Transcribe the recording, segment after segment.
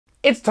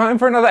It's time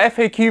for another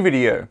FAQ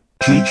video.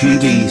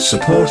 GetGood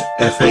support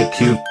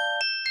FAQ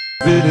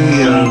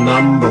video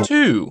number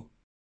 2.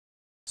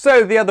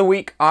 So the other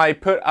week I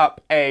put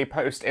up a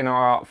post in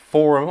our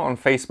forum on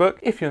Facebook.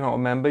 If you're not a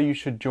member, you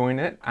should join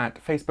it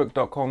at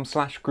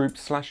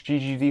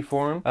facebook.com/groups/GGD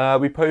forum.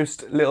 We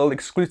post little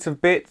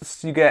exclusive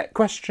bits. You get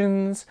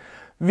questions,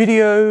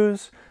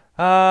 videos.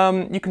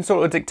 You can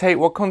sort of dictate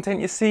what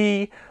content you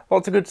see,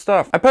 lots of good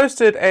stuff. I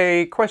posted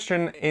a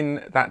question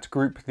in that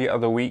group the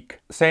other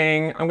week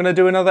saying, I'm going to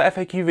do another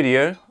FAQ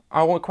video.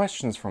 I want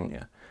questions from you.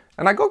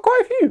 And I got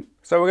quite a few,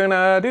 so we're going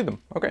to do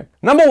them. Okay.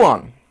 Number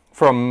 1,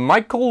 from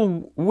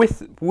Michael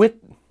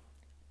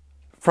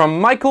From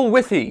Michael.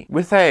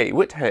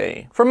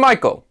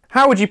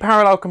 How would you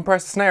parallel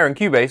compress a snare in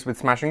Cubase with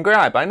smash and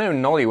grab? I know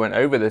Nolly went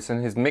over this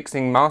in his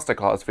mixing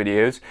masterclass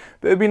videos,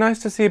 but it would be nice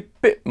to see a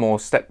bit more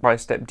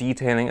step-by-step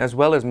detailing as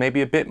well as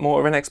maybe a bit more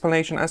of an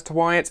explanation as to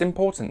why it's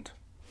important.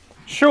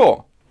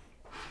 Sure.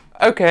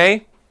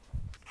 Okay.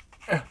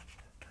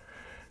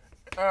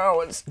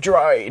 Oh, it's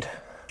dried.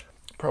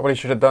 Probably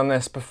should have done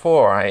this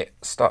before I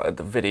started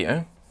the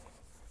video.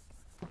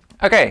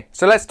 Okay,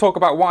 so let's talk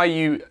about why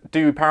you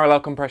do parallel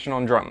compression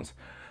on drums.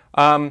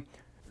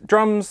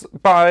 Drums,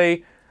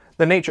 by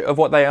the nature of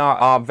what they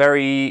are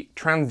very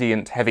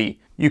transient heavy.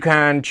 You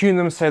can tune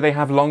them so they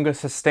have longer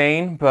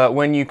sustain, but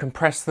when you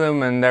compress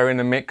them and they're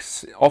in a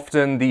mix,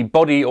 often the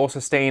body or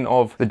sustain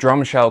of the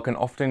drum shell can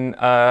often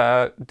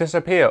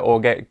disappear or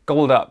get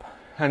gobbled up.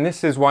 And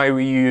this is why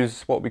we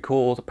use what we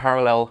call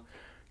parallel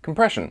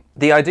compression.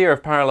 The idea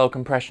of parallel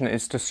compression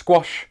is to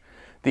squash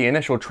the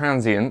initial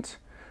transient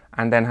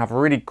and then have a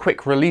really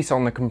quick release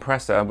on the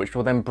compressor, which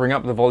will then bring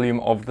up the volume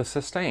of the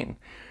sustain.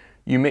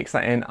 You mix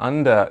that in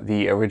under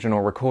the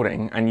original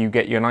recording and you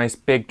get your nice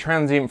big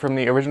transient from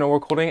the original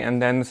recording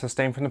and then the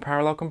sustain from the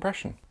parallel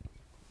compression.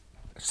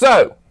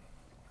 So,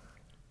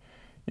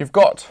 you've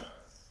got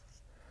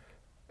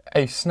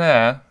a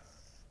snare,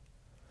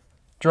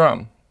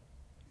 drum,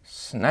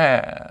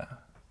 snare.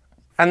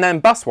 And then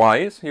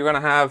bus-wise, you're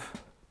gonna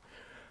have,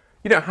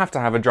 you don't have to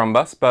have a drum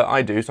bus, but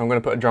I do, so I'm gonna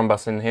put a drum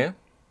bus in here.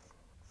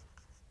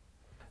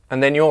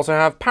 And then you also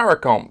have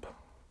paracomp,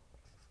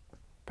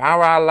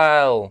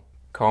 parallel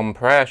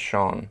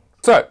compression.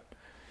 So,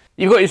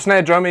 you've got your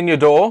snare drum in your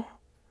DAW.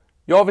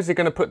 You're obviously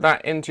going to put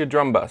that into your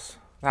drum bus.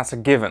 That's a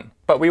given.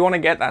 But we want to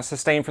get that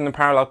sustain from the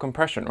parallel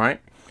compression,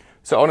 right?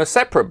 So on a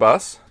separate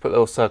bus, put a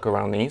little circle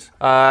around these,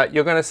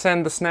 you're going to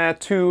send the snare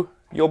to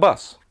your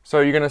bus.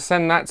 So you're going to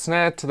send that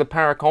snare to the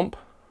paracomp,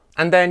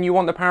 and then you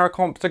want the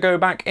paracomp to go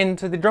back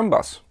into the drum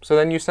bus. So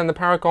then you send the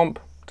paracomp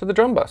to the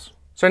drum bus.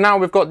 So now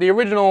we've got the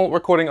original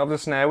recording of the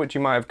snare, which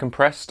you might have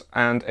compressed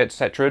and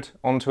etc'd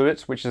onto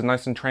it, which is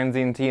nice and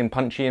transienty and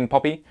punchy and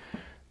poppy,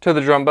 to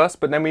the drum bus,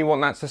 but then we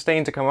want that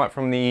sustain to come up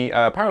from the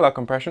parallel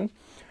compression.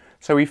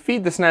 So we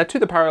feed the snare to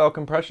the parallel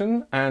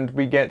compression and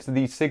we get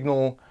the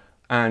signal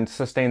and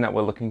sustain that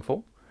we're looking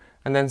for,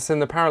 and then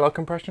send the parallel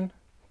compression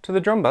to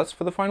the drum bus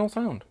for the final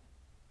sound.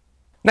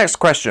 Next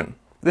question.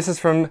 This is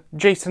from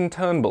Jason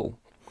Turnbull.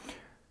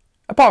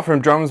 Apart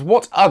from drums,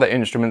 what other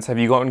instruments have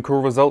you gotten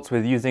cool results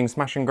with using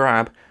smash and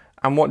grab,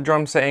 and what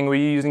drum setting were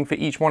you using for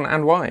each one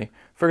and why?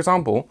 For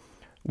example,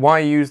 why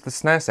use the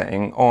snare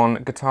setting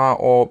on guitar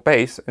or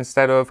bass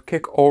instead of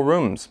kick or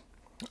rooms?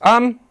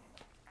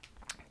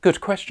 Good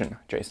question,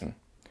 Jason.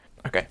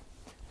 Okay.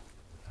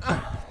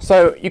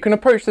 So you can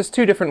approach this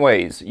two different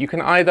ways. You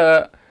can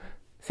either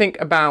think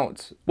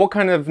about what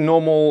kind of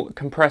normal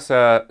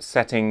compressor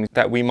settings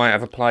that we might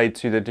have applied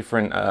to the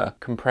different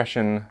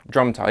compression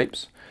drum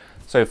types.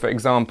 So for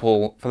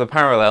example, for the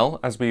parallel,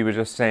 as we were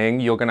just saying,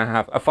 you're going to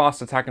have a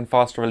fast attack and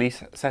fast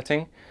release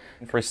setting.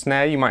 For a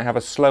snare, you might have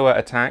a slower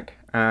attack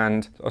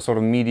and a sort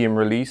of medium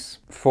release.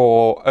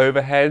 For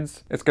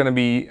overheads, it's going to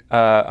be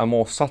a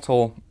more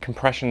subtle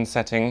compression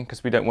setting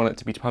because we don't want it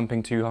to be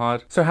pumping too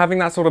hard. So having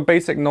that sort of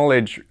basic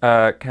knowledge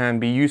can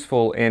be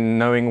useful in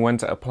knowing when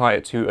to apply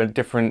it to a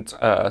different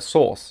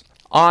source.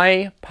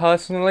 I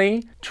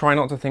personally try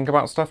not to think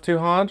about stuff too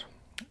hard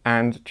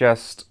and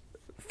just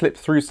flip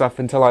through stuff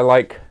until I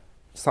like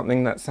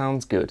something that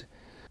sounds good.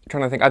 I'm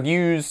trying to think, I've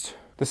used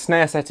the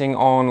snare setting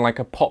on like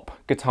a pop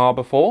guitar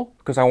before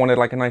because I wanted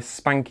like a nice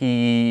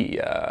spanky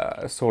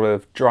sort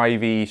of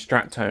drivey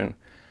strat tone,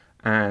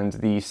 and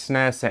the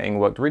snare setting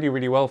worked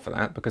really well for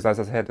that because,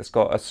 as I said, it's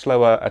got a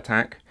slower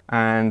attack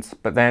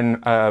but then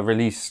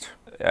released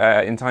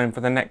in time for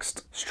the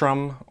next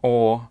strum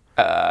or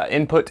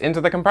input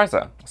into the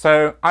compressor.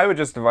 So I would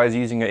just advise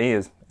using your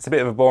ears. It's a bit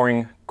of a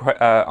boring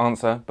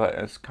answer, but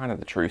it's kind of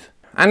the truth.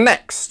 And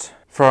next,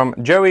 from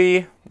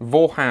Joey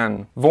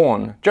Vaughan.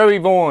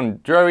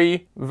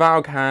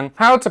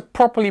 How to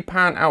properly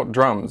pan out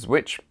drums.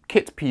 Which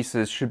kit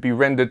pieces should be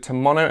rendered to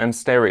mono and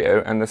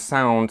stereo, and the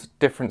sound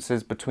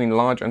differences between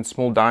large and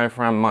small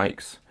diaphragm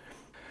mics.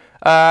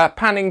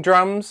 Panning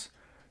drums,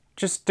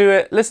 just do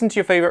it, listen to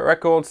your favorite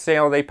records, see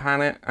how they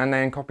pan it, and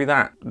then copy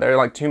that. There are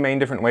like two main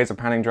different ways of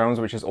panning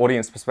drums, which is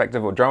audience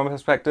perspective or drummer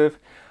perspective.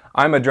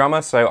 I'm a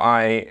drummer, so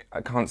I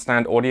can't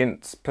stand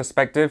audience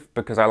perspective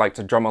because I like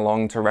to drum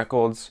along to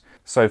records.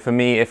 So for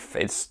me, if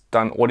it's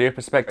done audio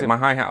perspective, my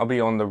hi-hat will be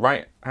on the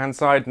right hand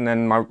side and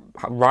then my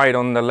ride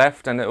on the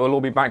left, and it will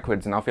all be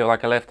backwards and I'll feel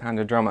like a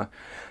left-handed drummer.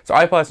 So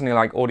I personally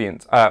like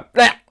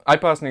I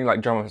personally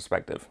like drummer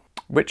perspective.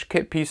 Which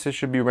kit pieces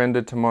should be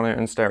rendered to mono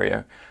and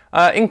stereo?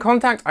 In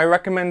Kontakt, I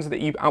recommend that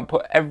you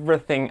output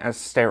everything as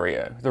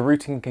stereo. The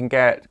routing can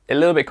get a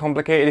little bit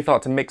complicated if you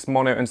like to mix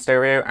mono and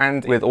stereo,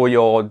 and with all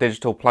your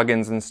digital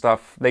plugins and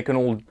stuff, they can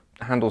all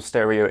handle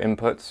stereo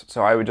inputs.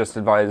 So I would just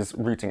advise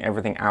routing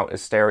everything out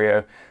as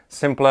stereo.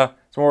 Simpler,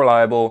 it's more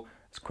reliable,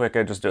 it's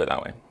quicker, just do it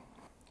that way.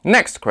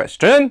 Next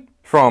question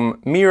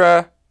from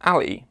Mira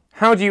Ali.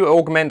 How do you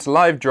augment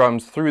live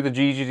drums through the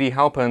GGD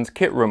Halperns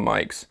kit room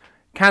mics?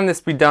 Can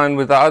this be done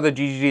with the other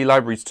GGD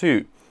libraries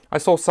too? I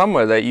saw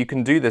somewhere that you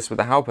can do this with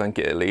the Halpern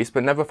kit at least,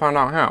 but never found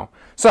out how.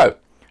 So,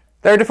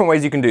 there are different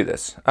ways you can do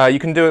this. You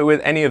can do it with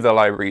any of the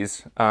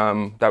libraries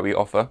that we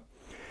offer.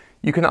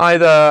 You can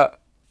either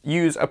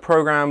use a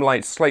program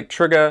like Slate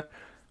Trigger,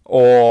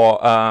 or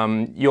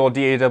your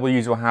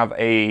DAWs will have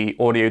a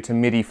audio to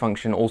MIDI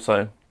function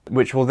also,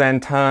 which will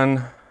then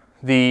turn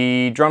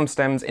the drum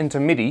stems into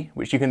MIDI,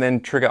 which you can then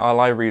trigger our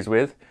libraries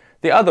with.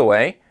 The other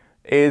way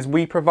is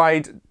we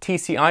provide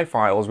TCI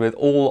files with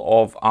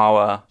all of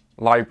our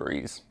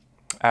libraries.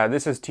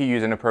 This is to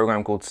use in a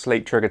program called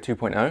Slate Trigger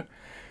 2.0,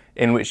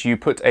 in which you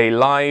put a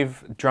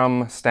live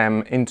drum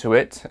stem into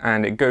it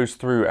and it goes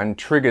through and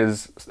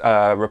triggers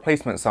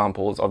replacement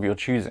samples of your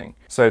choosing.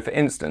 So for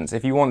instance,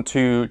 if you want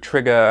to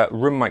trigger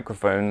room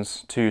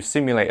microphones to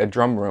simulate a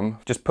drum room,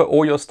 just put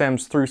all your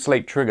stems through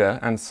Slate Trigger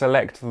and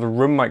select the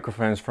room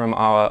microphones from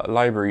our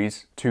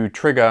libraries to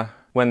trigger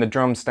when the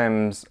drum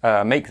stems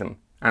make them.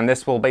 And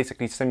this will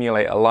basically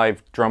simulate a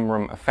live drum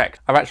room effect.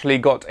 I've actually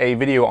got a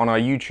video on our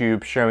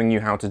YouTube showing you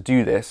how to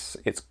do this.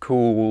 It's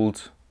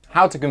called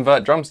How to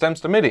Convert Drum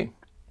Stems to MIDI.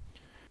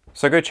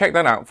 So go check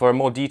that out for a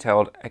more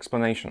detailed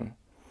explanation.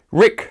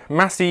 Rick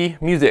Massey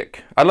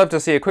Music. I'd love to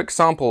see a quick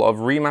sample of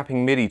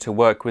remapping MIDI to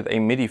work with a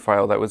MIDI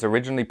file that was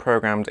originally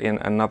programmed in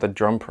another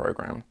drum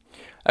program.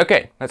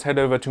 Okay, let's head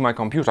over to my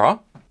computer.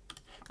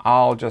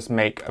 I'll just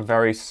make a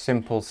very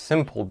simple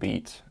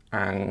beat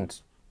and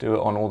do it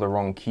on all the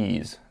wrong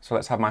keys. So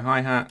let's have my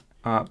hi-hat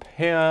up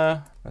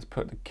here. Let's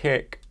put the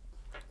kick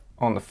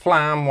on the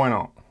flam, why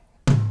not?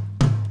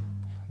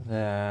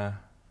 There.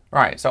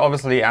 Right, so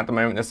obviously at the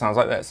moment this sounds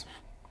like this.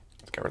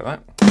 Let's get rid of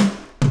that.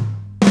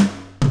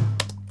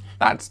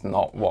 That's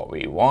not what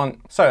we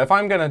want. So if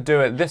I'm gonna do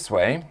it this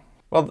way,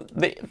 well,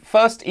 the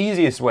first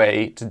easiest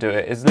way to do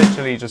it is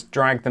literally just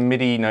drag the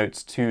MIDI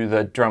notes to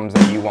the drums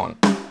that you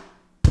want.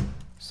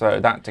 So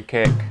that to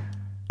kick,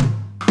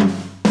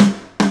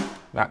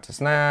 that to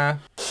snare,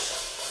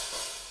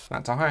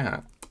 that to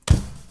hi-hat.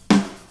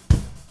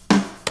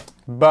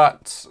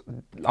 But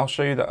I'll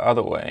show you the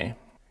other way,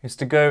 is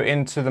to go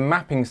into the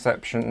mapping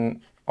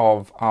section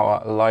of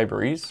our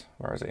libraries.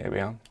 Where is it? Here we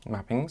are,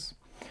 mappings.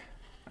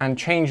 And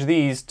change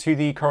these to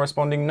the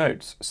corresponding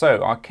notes.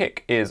 So our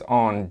kick is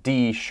on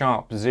D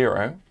sharp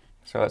 0.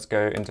 So let's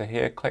go into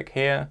here, click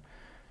here,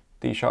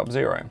 D sharp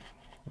 0.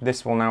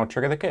 This will now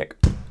trigger the kick.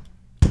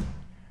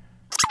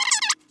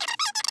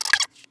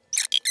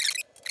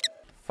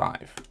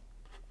 5.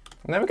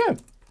 And there we go.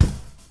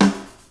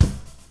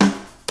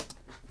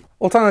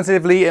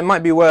 Alternatively, it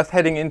might be worth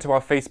heading into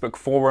our Facebook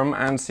forum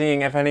and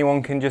seeing if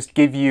anyone can just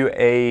give you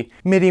a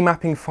MIDI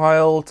mapping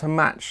file to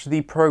match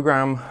the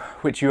program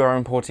which you are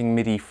importing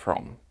MIDI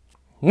from.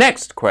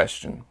 Next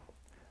question.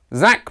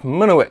 Zach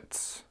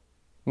Munowitz.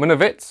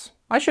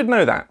 I should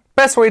know that.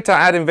 Best way to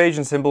add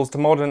invasion symbols to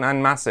modern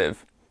and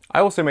massive. I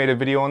also made a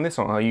video on this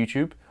on our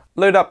YouTube.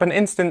 Load up an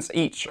instance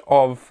each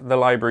of the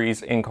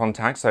libraries in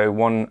Kontakt, so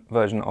one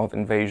version of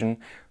Invasion,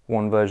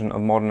 one version of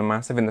Modern and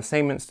Massive in the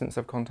same instance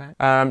of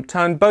Kontakt.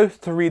 Turn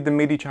both to read the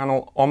MIDI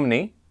channel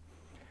Omni,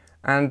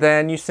 and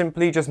then you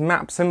simply just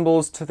map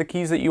symbols to the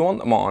keys that you want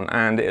them on,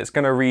 and it's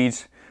going to read,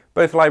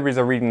 both libraries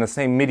are reading the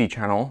same MIDI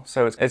channel,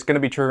 so it's going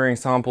to be triggering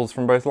samples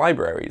from both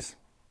libraries.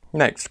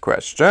 Next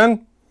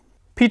question.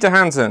 Peter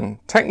Hansen,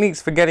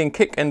 techniques for getting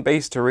kick and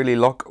bass to really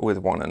lock with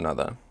one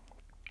another.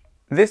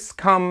 This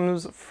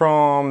comes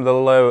from the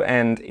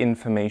low-end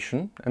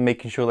information and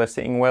making sure they're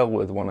sitting well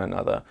with one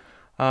another.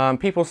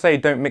 People say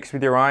don't mix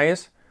with your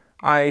eyes.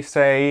 I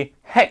say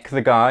heck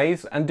the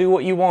guys and do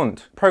what you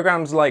want.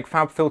 Programs like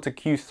FabFilter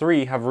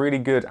Q3 have really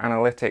good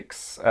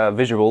analytics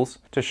visuals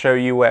to show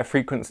you where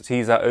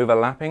frequencies are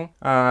overlapping.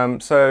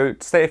 So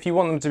say if you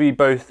want them to be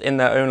both in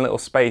their own little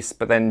space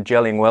but then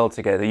gelling well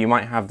together, you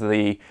might have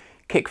the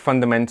kick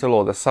fundamental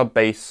or the sub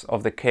bass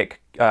of the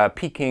kick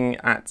peaking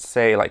at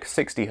say like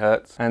 60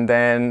 Hertz, and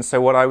then so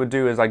what I would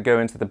do is I'd go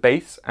into the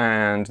bass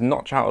and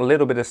notch out a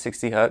little bit of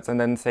 60 Hertz and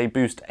then say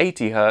boost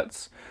 80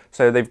 Hertz,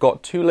 so they've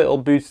got two little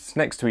boosts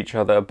next to each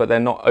other but they're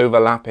not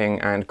overlapping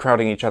and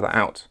crowding each other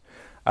out.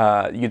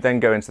 You then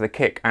go into the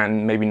kick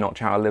and maybe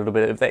notch out a little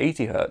bit of the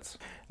 80 Hertz.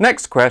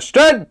 Next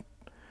question!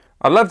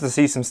 I'd love to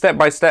see some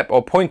step-by-step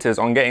or pointers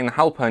on getting the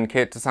Halpern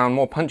kit to sound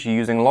more punchy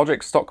using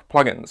Logic stock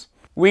plugins.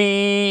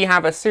 We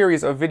have a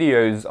series of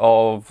videos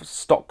of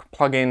stock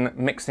plugin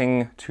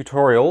mixing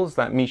tutorials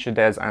that Misha,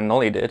 Des and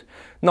Nolly did.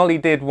 Nolly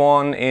did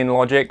one in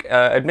Logic.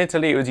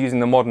 Admittedly, it was using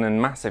the Modern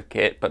and Massive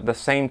kit, but the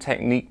same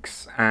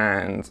techniques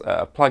and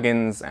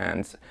plugins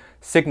and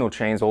signal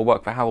chains will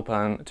work for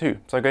Halpern too,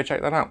 so go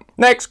check that out.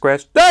 Next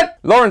question!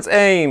 Lawrence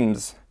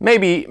Ames!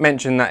 Maybe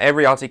mention that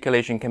every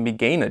articulation can be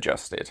gain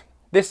adjusted.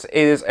 This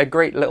is a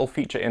great little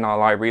feature in our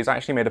libraries. I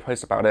actually made a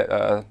post about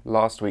it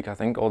last week, I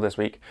think, or this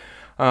week.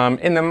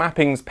 In the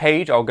mappings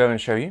page, I'll go and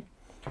show you.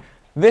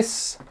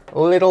 This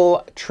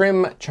little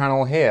trim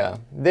channel here,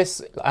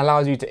 this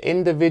allows you to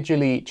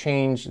individually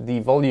change the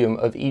volume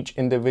of each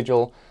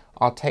individual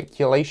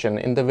articulation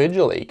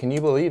individually. Can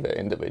you believe it,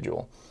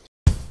 individual?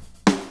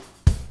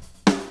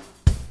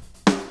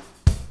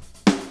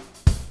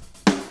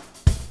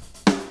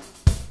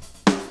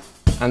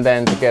 And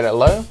then to get it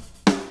low.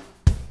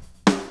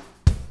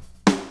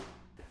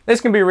 This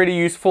can be really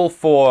useful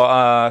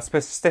for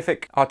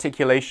specific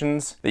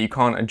articulations that you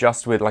can't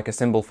adjust with like a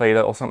cymbal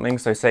fader or something.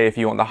 So say if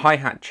you want the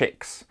hi-hat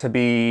chicks to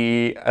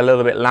be a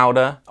little bit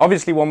louder.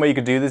 Obviously one way you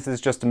could do this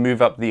is just to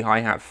move up the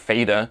hi-hat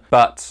fader,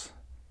 but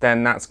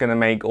then that's going to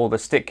make all the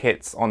stick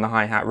hits on the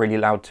hi-hat really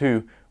loud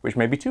too, which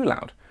may be too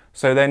loud.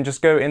 So then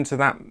just go into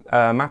that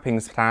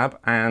mappings tab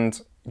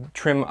and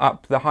trim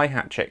up the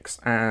hi-hat chicks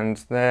and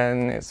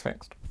then it's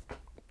fixed.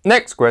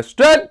 Next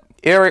question!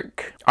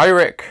 Eric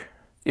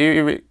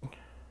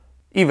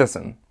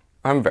Everson,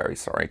 I'm very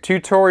sorry.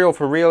 Tutorial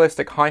for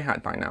realistic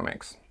hi-hat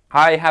dynamics.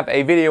 I have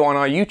a video on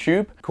our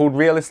YouTube called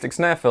Realistic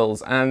Snare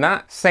Fills, and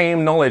that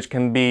same knowledge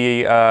can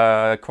be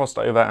crossed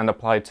over and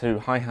applied to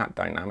hi-hat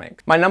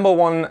dynamics. My number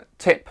one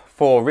tip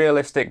for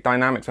realistic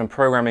dynamics when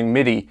programming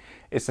MIDI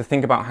is to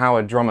think about how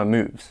a drummer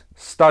moves.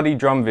 Study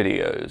drum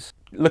videos.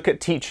 Look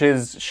at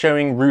teachers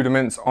showing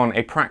rudiments on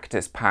a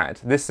practice pad.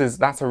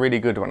 That's a really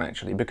good one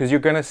actually, because you're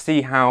going to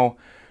see how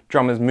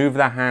drummers move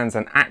their hands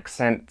and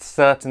accent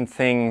certain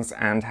things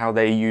and how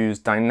they use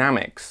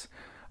dynamics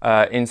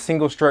in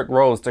single stroke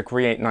rolls to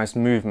create nice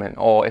movement.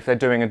 Or if they're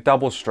doing a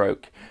double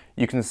stroke,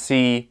 you can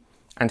see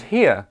and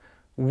hear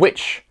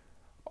which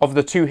of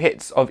the two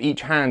hits of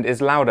each hand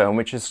is louder and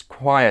which is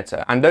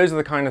quieter. And those are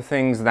the kind of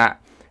things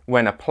that,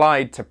 when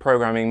applied to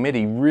programming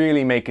MIDI,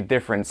 really make a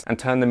difference and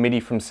turn the MIDI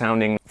from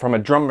sounding from a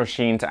drum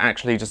machine to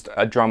actually just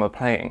a drummer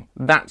playing.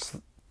 That's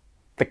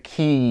the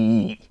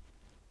key.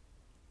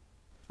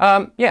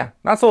 Yeah,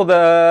 that's all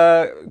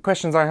the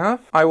questions I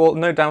have. I will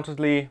I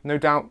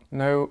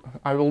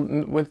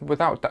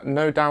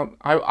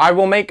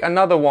will make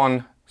another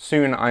one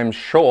soon, I'm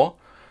sure.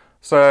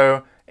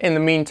 So in the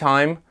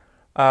meantime,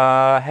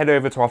 head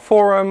over to our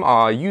forum,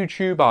 our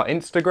YouTube, our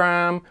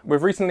Instagram.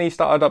 We've recently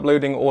started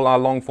uploading all our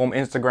long form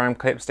Instagram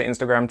clips to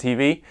Instagram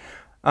TV.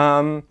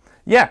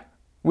 Yeah,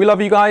 we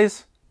love you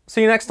guys.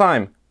 See you next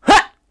time.